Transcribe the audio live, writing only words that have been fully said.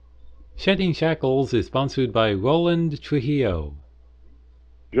Shedding Shackles is sponsored by Roland Trujillo.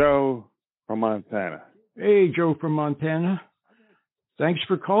 Joe from Montana. Hey, Joe from Montana. Thanks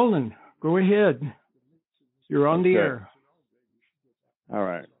for calling. Go ahead. You're on the air. All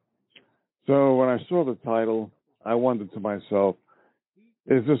right. So when I saw the title, I wondered to myself,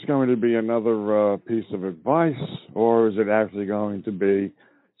 is this going to be another piece of advice, or is it actually going to be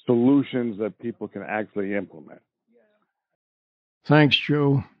solutions that people can actually implement? Thanks,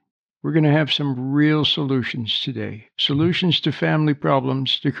 Joe. We're going to have some real solutions today. Solutions to family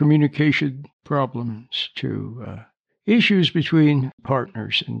problems, to communication problems, to issues between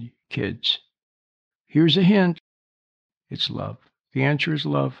partners and kids. Here's a hint. It's love. The answer is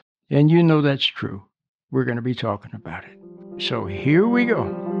love. And you know that's true. We're going to be talking about it. So here we go.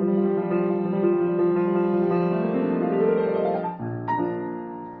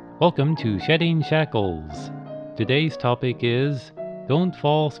 Welcome to Shedding Shackles. Today's topic is Don't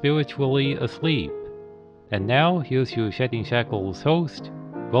Fall Spiritually Asleep. And now, here's your Shedding Shackles host,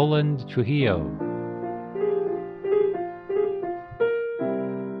 Roland Trujillo.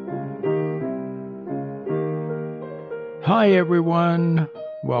 Hi, everyone.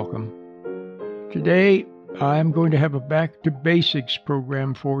 Welcome. Today, I'm going to have a Back to Basics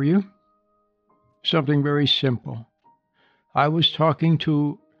program for you. Something very simple. I was talking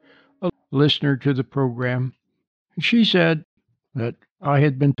to a listener to the program, and she said that I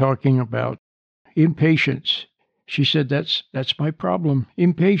had been talking about impatience. She said, that's my problem,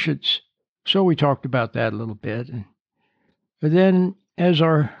 impatience. So we talked about that a little bit. But then as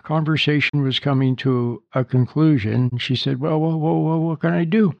our conversation was coming to a conclusion, she said, well, what can I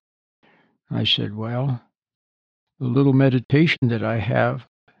do? I said, well, the little meditation that I have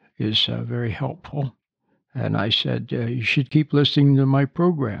is very helpful. And I said, you should keep listening to my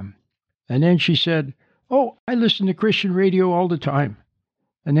program. And then she said, oh, I listen to Christian radio all the time.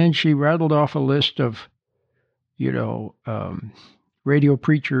 And then she rattled off a list of, radio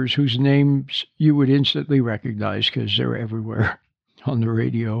preachers whose names you would instantly recognize because they're everywhere on the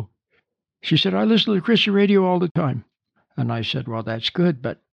radio. She said, I listen to Christian radio all the time. And I said, well, that's good,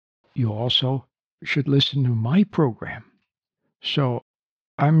 but you also should listen to my program. So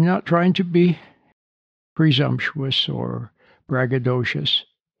I'm not trying to be presumptuous or braggadocious,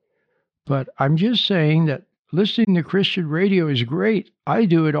 but I'm just saying that listening to Christian radio is great. I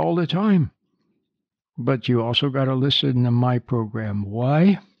do it all the time. But you also got to listen to my program.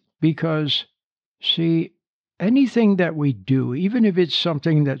 Why? Because, see, anything that we do, even if it's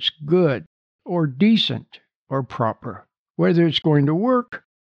something that's good or decent or proper, whether it's going to work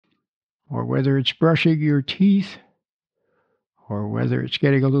or whether it's brushing your teeth or whether it's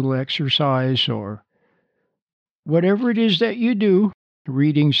getting a little exercise or whatever it is that you do,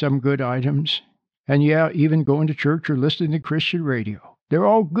 reading some good items, and even going to church or listening to Christian radio. They're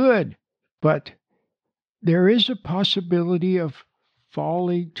all good, but there is a possibility of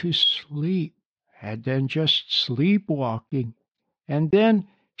falling to sleep and then just sleepwalking and then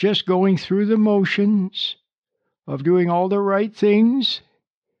just going through the motions of doing all the right things.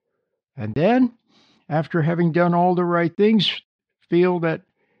 And then, after having done all the right things, feel that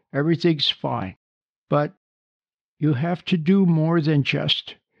everything's fine. But you have to do more than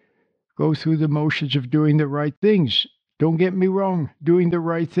just go through the motions of doing the right things. Don't get me wrong. Doing the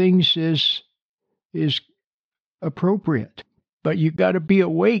right things is appropriate. But you got to be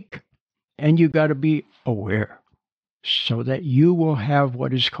awake and you got to be aware so that you will have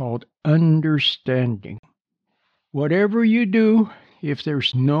what is called understanding. Whatever you do, if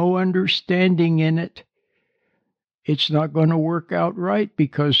there's no understanding in it, it's not going to work out right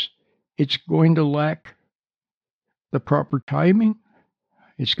because it's going to lack the proper timing.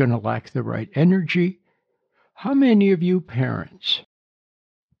 It's going to lack the right energy. How many of you parents,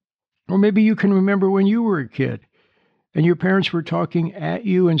 or maybe you can remember when you were a kid and your parents were talking at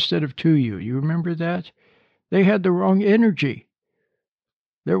you instead of to you? You remember that? They had the wrong energy.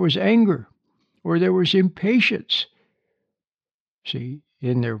 There was anger or there was impatience, see,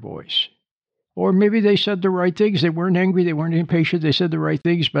 in their voice. Or maybe they said the right things. They weren't angry. They weren't impatient. They said the right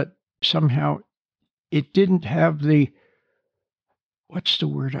things, but somehow it didn't have what's the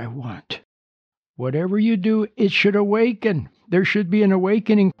word I want? Whatever you do, it should awaken. There should be an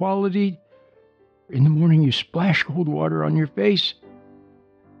awakening quality. In the morning, you splash cold water on your face.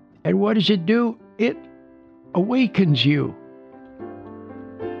 And what does it do? It awakens you.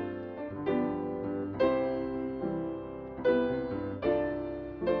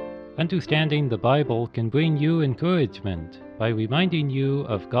 Understanding the Bible can bring you encouragement by reminding you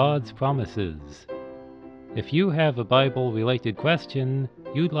of God's promises. If you have a Bible-related question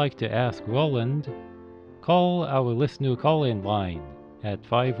you'd like to ask Roland, call our listener call-in line at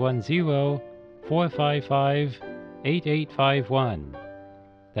 510-455-8851.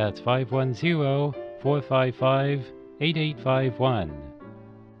 That's 510-455-8851.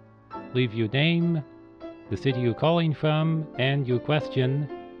 Leave your name, the city you're calling from, and your question,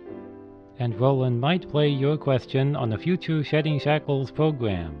 and Roland might play your question on a future Shedding Shackles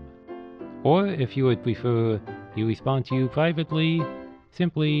program. Or if you would prefer he respond to you privately,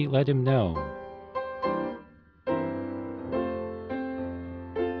 simply let him know.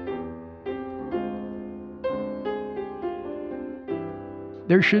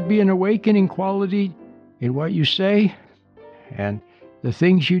 There should be an awakening quality in what you say, and the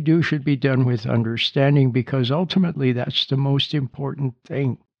things you do should be done with understanding, because ultimately that's the most important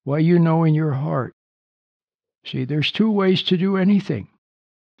thing. What you know in your heart. See, there's two ways to do anything.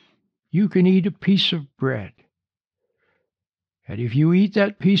 You can eat a piece of bread. And if you eat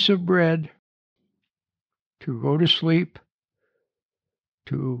that piece of bread to go to sleep,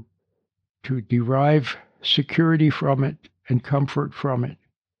 to derive security from it and comfort from it,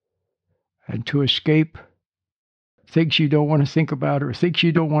 and to escape things you don't want to think about or things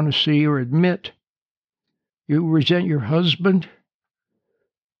you don't want to see or admit, you resent your husband,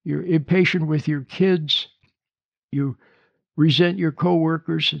 you're impatient with your kids, you resent your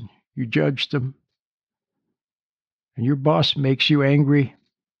coworkers and you judge them, and your boss makes you angry,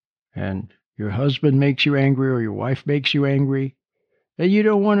 and your husband makes you angry, or your wife makes you angry, and you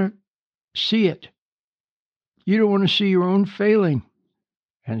don't want to see it. You don't want to see your own failing.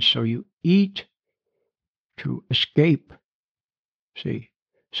 And so you eat to escape. See,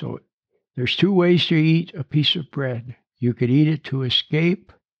 so there's two ways to eat a piece of bread. You could eat it to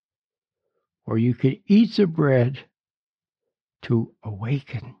escape, or you could eat the bread to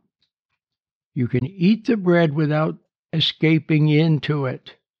awaken. You can eat the bread without escaping into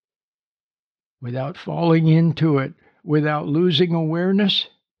it, without falling into it, without losing awareness.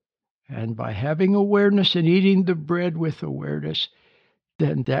 And by having awareness and eating the bread with awareness,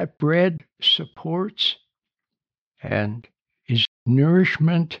 then that bread supports and is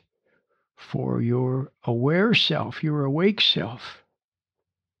nourishment for your aware self, your awake self.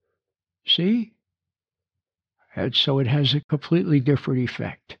 See? And so it has a completely different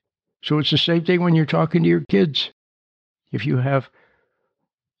effect. So it's the same thing when you're talking to your kids. If you have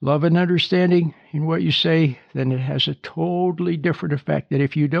love and understanding in what you say, then it has a totally different effect than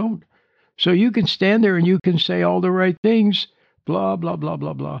if you don't. So you can stand there and you can say all the right things, blah, blah, blah,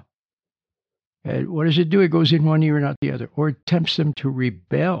 blah, blah. And what does it do? It goes in one ear and out the other. Or it tempts them to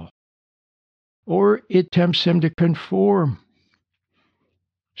rebel. Or it tempts them to conform.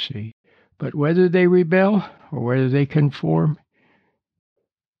 See? But whether they rebel or whether they conform,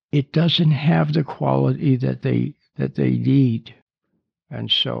 it doesn't have the quality that they need. And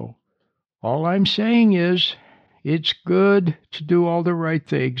so all I'm saying is it's good to do all the right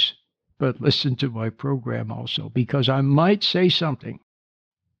things, but listen to my program also, because I might say something.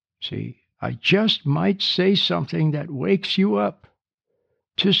 See, I just might say something that wakes you up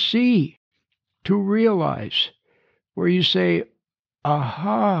to see, to realize, where you say,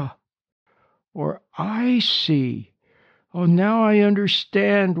 aha, or I see. Oh, now I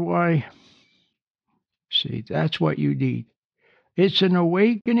understand why. See, that's what you need. It's an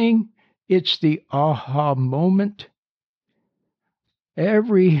awakening. It's the aha moment.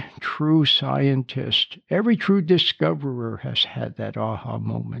 Every true scientist, every true discoverer has had that aha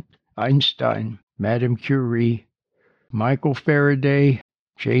moment. Einstein, Madame Curie, Michael Faraday,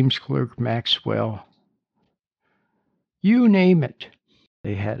 James Clerk Maxwell. You name it.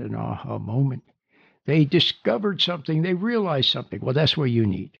 They had an aha moment. They discovered something. They realized something. Well, that's what you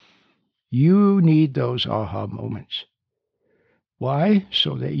need. You need those aha moments. Why?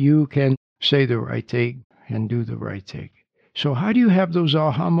 So that you can say the right thing and do the right thing. So how do you have those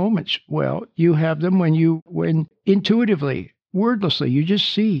aha moments? Well, you have them when intuitively, wordlessly, you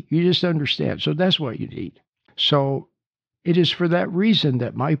just see, you just understand. So that's what you need. So it is for that reason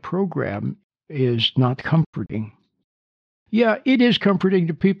that my program is not comforting. Yeah, it is comforting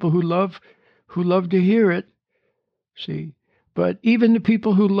to people who love to hear it. See, but even the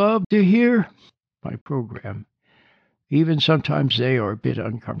people who love to hear my program, even sometimes they are a bit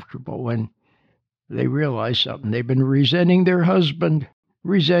uncomfortable when they realize something. They've been resenting their husband,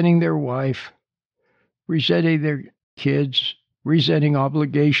 resenting their wife, resenting their kids, resenting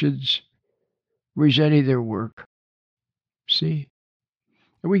obligations, resenting their work. See?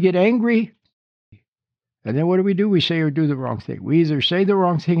 And we get angry, and then what do? We say or do the wrong thing. We either say the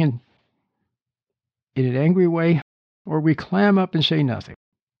wrong thing in an angry way, or we clam up and say nothing.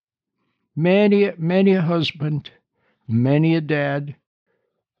 Many a husband, many a dad,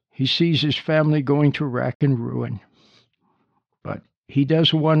 he sees his family going to rack and ruin, but he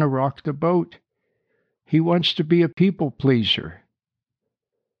doesn't want to rock the boat. He wants to be a people pleaser.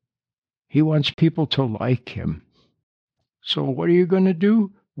 He wants people to like him. So what are you going to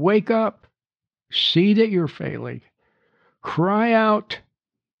do? Wake up. See that you're failing. Cry out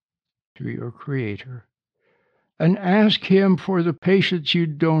to your Creator and ask Him for the patience you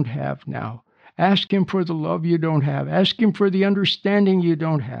don't have now. Ask Him for the love you don't have. Ask Him for the understanding you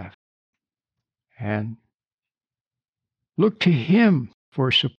don't have. And look to Him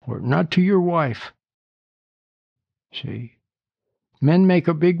for support, not to your wife. See, men make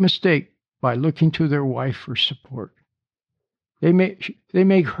a big mistake by looking to their wife for support. They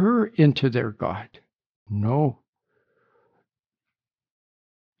make her into their God. No.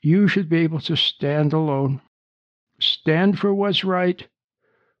 You should be able to stand alone. Stand for what's right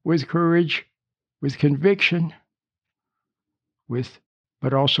with courage, with conviction,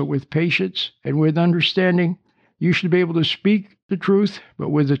 but also with patience and with understanding. You should be able to speak the truth, but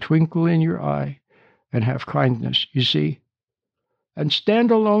with a twinkle in your eye, and have kindness, you see. And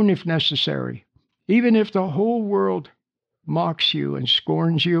stand alone if necessary. Even if the whole world mocks you and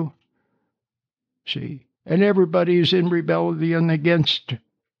scorns you, see, and everybody is in rebellion against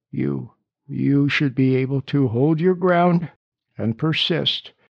you, you should be able to hold your ground and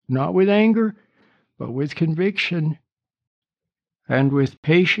persist, not with anger, but with conviction and with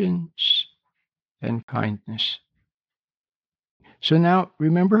patience and kindness. So now,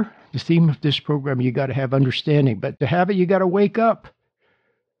 remember, the theme of this program, you got to have understanding, but to have it, you got to wake up.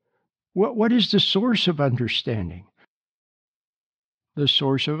 What is the source of understanding? The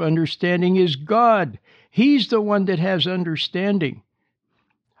source of understanding is God. He's the one that has understanding.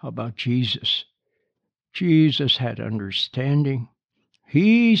 How about Jesus? Jesus had understanding.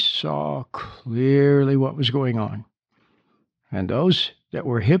 He saw clearly what was going on. And those that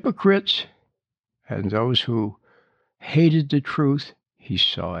were hypocrites and those who hated the truth, he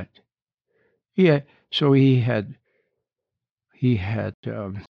saw it. Yeah, so he had,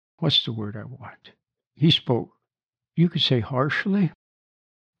 what's the word I want? He spoke, you could say harshly,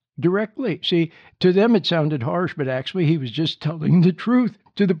 directly. See, to them it sounded harsh, but actually he was just telling the truth.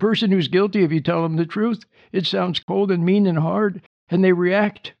 To the person who's guilty, if you tell them the truth, it sounds cold and mean and hard, and they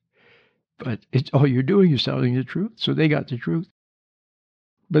react. But it's all you're doing is telling the truth, so they got the truth.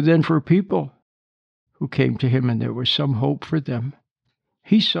 But then for people who came to him and there was some hope for them,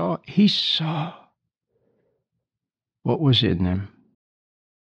 he saw what was in them.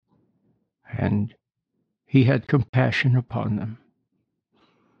 And he had compassion upon them.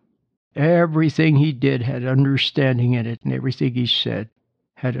 Everything he did had understanding in it, and everything he said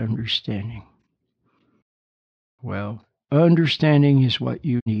had understanding. Well, understanding is what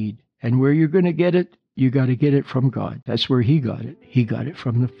you need. And where you're going to get it, you got to get it from God. That's where he got it. He got it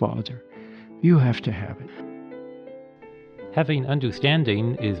from the Father. You have to have it. Having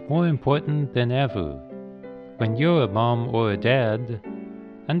understanding is more important than ever. When you're a mom or a dad,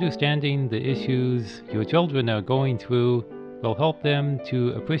 understanding the issues your children are going through will help them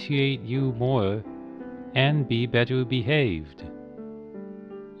to appreciate you more and be better behaved.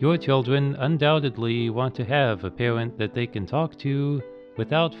 Your children undoubtedly want to have a parent that they can talk to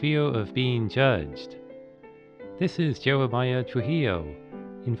without fear of being judged. This is Jeremiah Trujillo,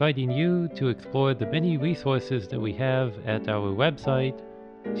 inviting you to explore the many resources that we have at our website,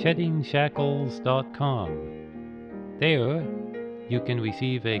 sheddingshackles.com. There, you can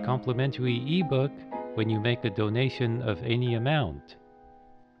receive a complimentary ebook when you make a donation of any amount.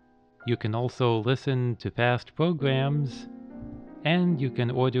 You can also listen to past programs, and you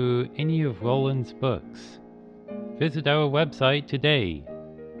can order any of Roland's books. Visit our website today,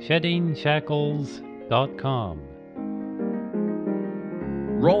 sheddingshackles.com.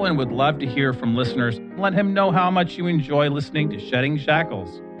 Roland would love to hear from listeners. Let him know how much you enjoy listening to Shedding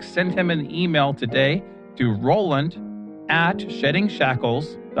Shackles. Send him an email today to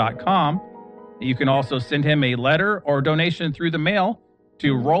roland@sheddingshackles.com. You can also send him a letter or donation through the mail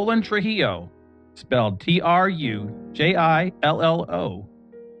to Roland Trujillo, spelled Trujillo,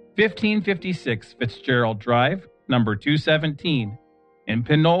 1556 Fitzgerald Drive, number 217, in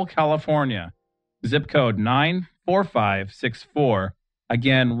Pinole, California, zip code 94564.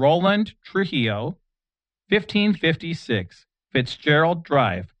 Again, Roland Trujillo, 1556 Fitzgerald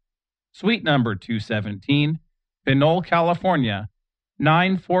Drive, suite number 217, Pinole, California,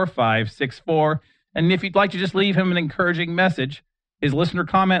 94564. And if you'd like to just leave him an encouraging message, his listener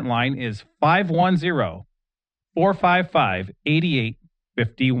comment line is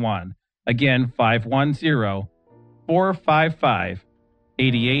 510-455-8851. Again,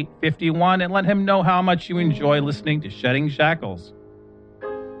 510-455-8851. And let him know how much you enjoy listening to Shedding Shackles.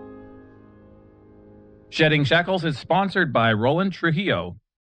 Shedding Shackles is sponsored by Roland Trujillo.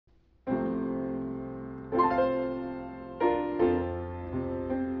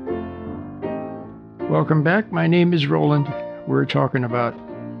 Welcome back. My name is Roland. We're talking about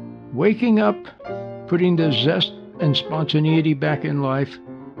waking up, putting the zest and spontaneity back in life,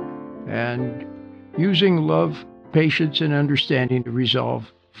 and using love, patience, and understanding to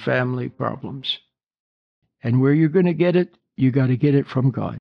resolve family problems. And where you're going to get it, you got to get it from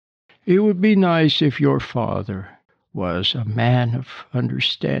God. It would be nice if your father was a man of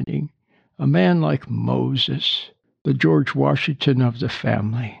understanding, a man like Moses, the George Washington of the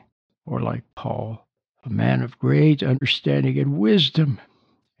family, or like Paul, a man of great understanding and wisdom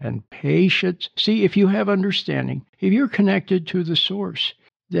and patience. See, if you have understanding, if you're connected to the source,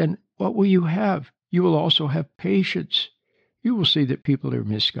 then what will you have? You will also have patience. You will see that people are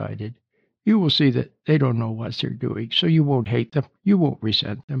misguided. You will see that they don't know what they're doing, so you won't hate them. You won't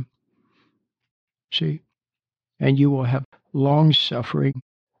resent them. See? And you will have long suffering,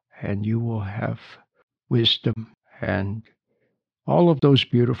 and you will have wisdom, and all of those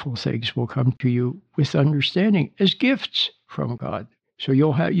beautiful things will come to you with understanding as gifts from God. So you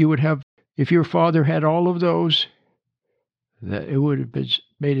would have, if your father had all of those, that it would have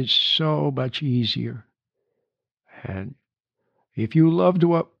made it so much easier. And if you loved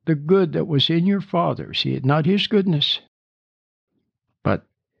the good that was in your father, see it, not his goodness, but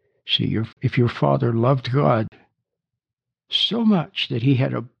see, if your father loved God so much that he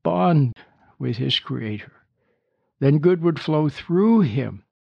had a bond with his Creator, then good would flow through him.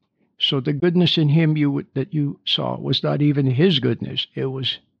 So the goodness in him that you saw was not even his goodness. It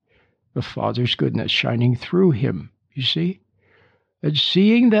was the Father's goodness shining through him, you see? And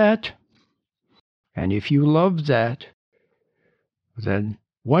seeing that, and if you love that, then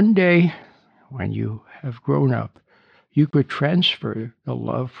one day when you have grown up, you could transfer the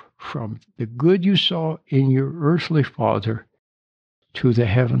love from the good you saw in your earthly father to the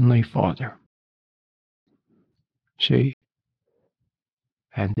heavenly Father. See?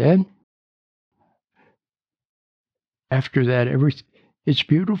 And then, after that, it's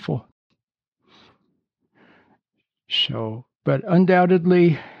beautiful. So, but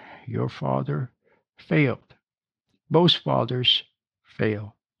undoubtedly, your father failed. Most fathers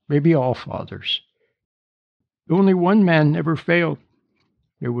fail. Maybe all fathers. Only one man never failed.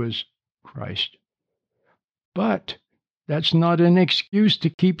 It was Christ. But that's not an excuse to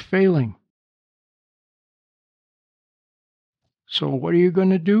keep failing. So what are you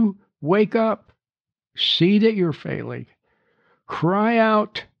going to do? Wake up. See that you're failing. Cry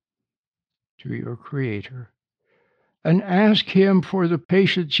out to your Creator and ask Him for the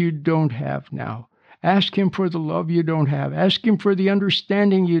patience you don't have now. Ask Him for the love you don't have. Ask Him for the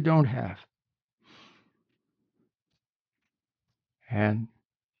understanding you don't have. And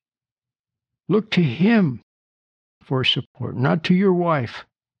look to Him for support, not to your wife.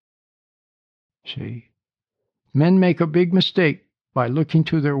 See, men make a big mistake by looking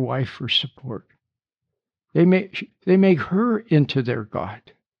to their wife for support. They make her into their God.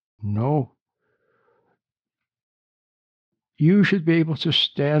 No. You should be able to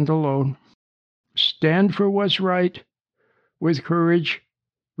stand alone. Stand for what's right with courage,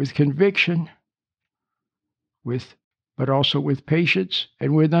 with conviction, but also with patience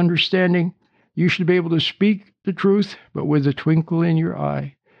and with understanding. You should be able to speak the truth, but with a twinkle in your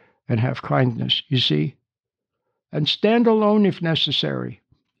eye, and have kindness, you see. And stand alone if necessary.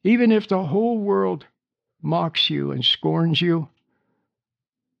 Even if the whole world mocks you and scorns you,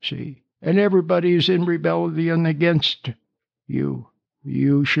 see, and everybody is in rebellion against you,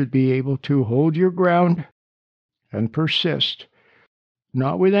 you should be able to hold your ground and persist,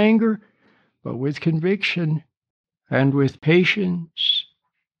 not with anger, but with conviction and with patience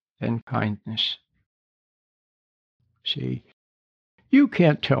and kindness. See, you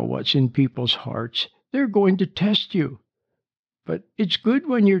can't tell what's in people's hearts. They're going to test you. But it's good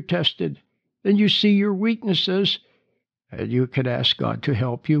when you're tested. Then you see your weaknesses, and you can ask God to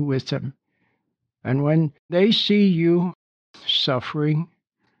help you with them. And when they see you suffering,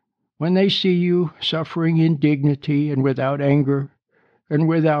 when they see you suffering in dignity and without anger and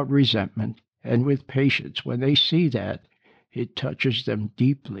without resentment and with patience, when they see that, it touches them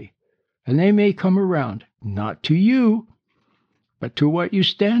deeply. And they may come around, not to you, but to what you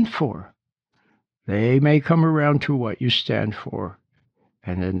stand for. They may come around to what you stand for.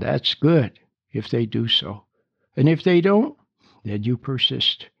 And then that's good if they do so. And if they don't, then you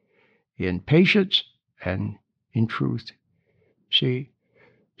persist in patience and in truth. See?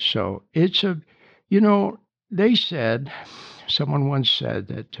 So it's someone once said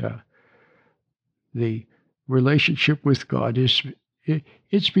that the relationship with God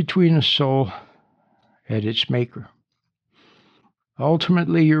it's between a soul and its maker.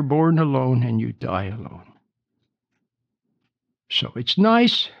 Ultimately, you're born alone and you die alone. So it's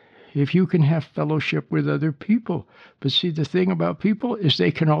nice if you can have fellowship with other people. But see, the thing about people is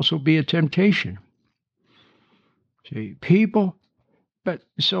they can also be a temptation. See, people, but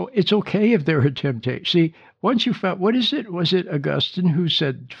so it's okay if they're a temptation. See, once you found, what is it? Was it Augustine who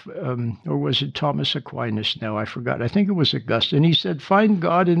said, or was it Thomas Aquinas? Now I forgot. I think it was Augustine. He said, find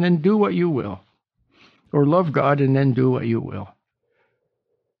God and then do what you will. Or love God and then do what you will.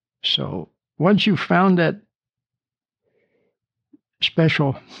 So once you found that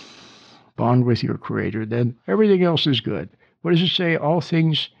special bond with your Creator, then everything else is good. What does it say? All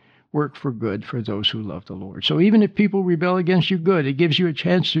things work for good for those who love the Lord. So even if people rebel against you, good. It gives you a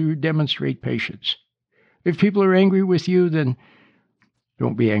chance to demonstrate patience. If people are angry with you, then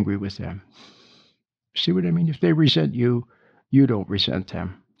don't be angry with them. See what I mean? If they resent you, you don't resent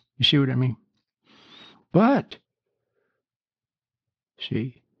them. You see what I mean? But,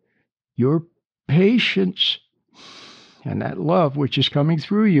 see, your patience and that love which is coming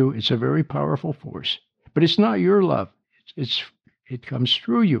through you, it's a very powerful force. But it's not your love. It comes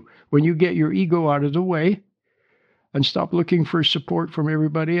through you. When you get your ego out of the way and stop looking for support from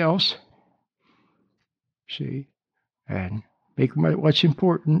everybody else, see, and make what's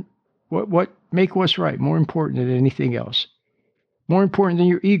important, make what's right more important than anything else. More important than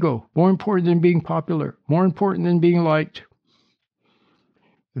your ego, more important than being popular, more important than being liked.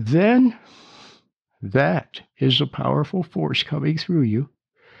 Then that is a powerful force coming through you.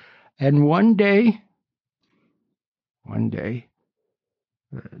 And one day,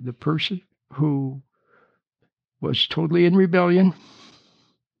 the person who was totally in rebellion,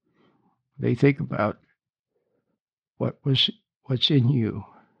 they think about what's in you,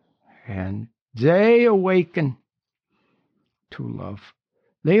 and they awaken to love.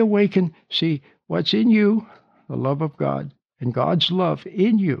 They awaken, see, what's in you, the love of God, and God's love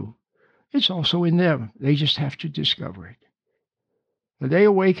in you, it's also in them. They just have to discover it. And they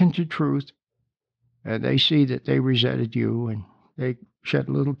awaken to truth, and they see that they resented you, and they shed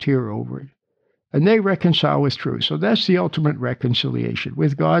a little tear over it. And they reconcile with truth. So that's the ultimate reconciliation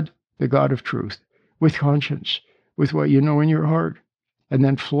with God, the God of truth, with conscience, with what you know in your heart, and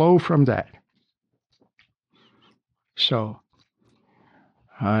then flow from that. So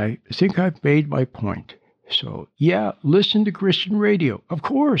I think I've made my point. So yeah, listen to Christian radio. Of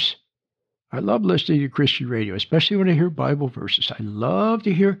course. I love listening to Christian radio, especially when I hear Bible verses. I love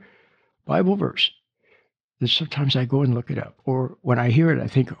to hear Bible verse. And sometimes I go and look it up. Or when I hear it, I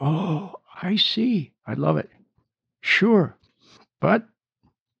think, oh, I see. I love it. Sure. But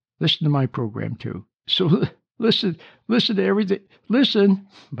listen to my program too. So listen to everything. Listen,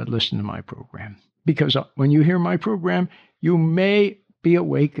 but listen to my program. Because when you hear my program, you may be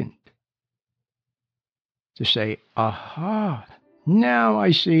awakened to say, aha, now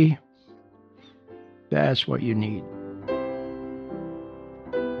I see. That's what you need.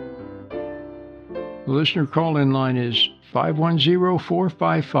 The listener call-in line is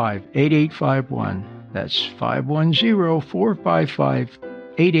 510-455-8851. That's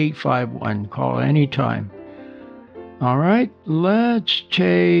 510-455-8851. Call anytime. All right, let's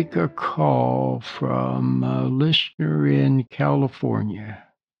take a call from a listener in California.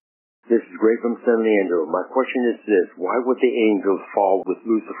 This is Greg from San Leandro. My question is this: why would the angels fall with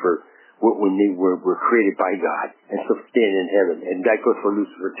Lucifer when they were created by God and still stand in heaven? And that goes for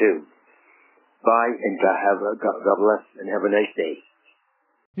Lucifer too. Bye, and God bless, and have a nice day.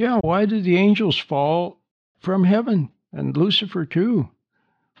 Yeah, why did the angels fall from heaven and Lucifer too?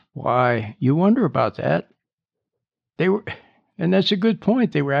 Why, you wonder about that. They were, and that's a good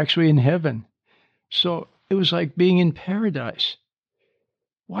point. They were actually in heaven. So it was like being in paradise.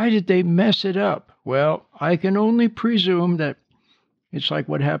 Why did they mess it up? Well, I can only presume that it's like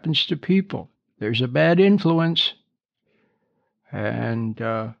what happens to people. There's a bad influence, and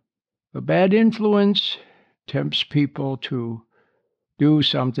a bad influence tempts people to do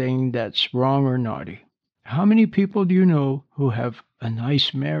something that's wrong or naughty. How many people do you know who have a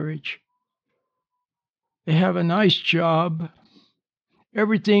nice marriage? They have a nice job.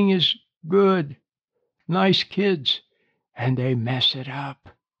 Everything is good. Nice kids. And they mess it up.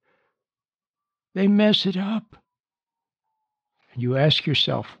 They mess it up. And you ask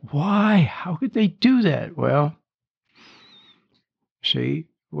yourself, why? How could they do that? Well, see,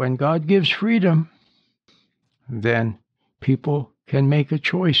 when God gives freedom, then people can make a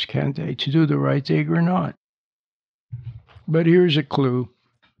choice, can't they, to do the right thing or not. But here's a clue.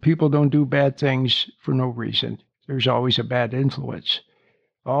 People don't do bad things for no reason. There's always a bad influence.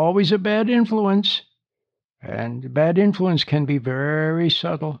 Always a bad influence. And bad influence can be very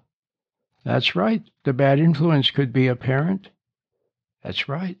subtle. That's right. The bad influence could be a parent. That's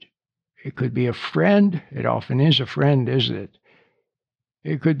right. It could be a friend. It often is a friend, isn't it?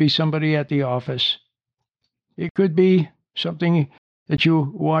 It could be somebody at the office. It could be something that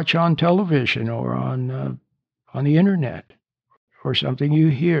you watch on television or on the internet, or something you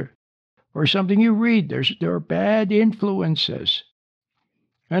hear, or something you read. There are bad influences.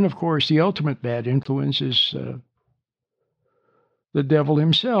 And of course, the ultimate bad influence is the devil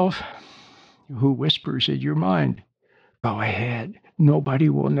himself, who whispers in your mind, go ahead. Nobody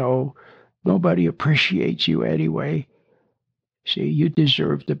will know. Nobody appreciates you anyway. See, you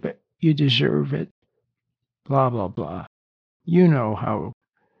deserve it. Blah, blah, blah. You know how.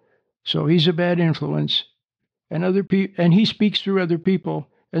 So he's a bad influence. And he speaks through other people.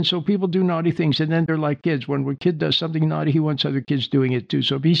 And so people do naughty things, and then they're like kids. When a kid does something naughty, he wants other kids doing it too.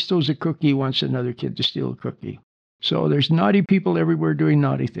 So if he steals a cookie, he wants another kid to steal a cookie. So there's naughty people everywhere doing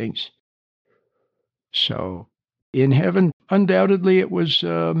naughty things. So in heaven, undoubtedly, it was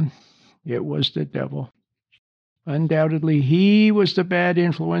the devil. Undoubtedly, he was the bad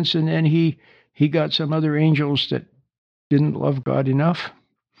influence, and then he got some other angels that didn't love God enough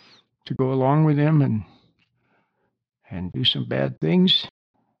to go along with him and do some bad things.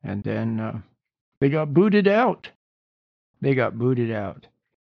 And then they got booted out.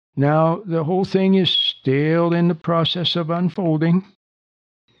 Now, the whole thing is still in the process of unfolding.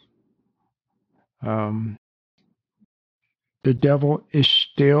 The devil is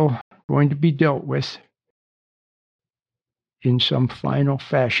still going to be dealt with in some final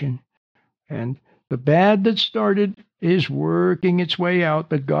fashion. And the bad that started is working its way out,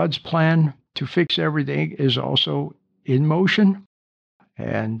 but God's plan to fix everything is also in motion.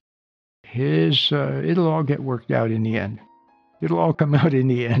 And it'll all get worked out in the end. It'll all come out in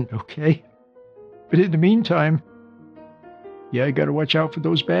the end, okay? But in the meantime, you got to watch out for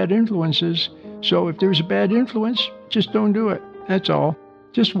those bad influences. So if there's a bad influence, just don't do it. That's all.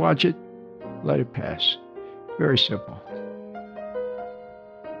 Just watch it. Let it pass. Very simple.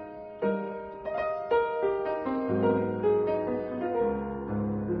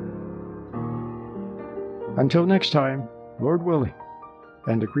 Until next time, Lord willing,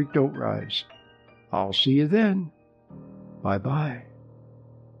 and the creek don't rise. I'll see you then. Bye-bye.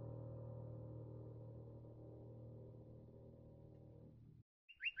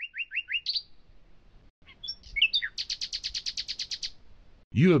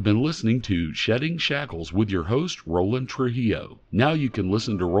 You have been listening to Shedding Shackles with your host, Roland Trujillo. Now you can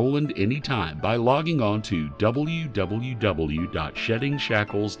listen to Roland anytime by logging on to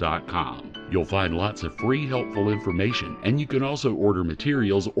www.sheddingshackles.com. You'll find lots of free, helpful information, and you can also order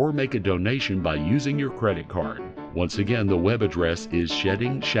materials or make a donation by using your credit card. Once again, the web address is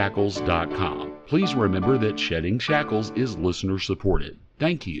sheddingshackles.com. Please remember that Shedding Shackles is listener supported.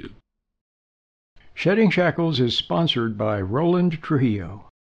 Thank you. Shedding Shackles is sponsored by Roland Trujillo.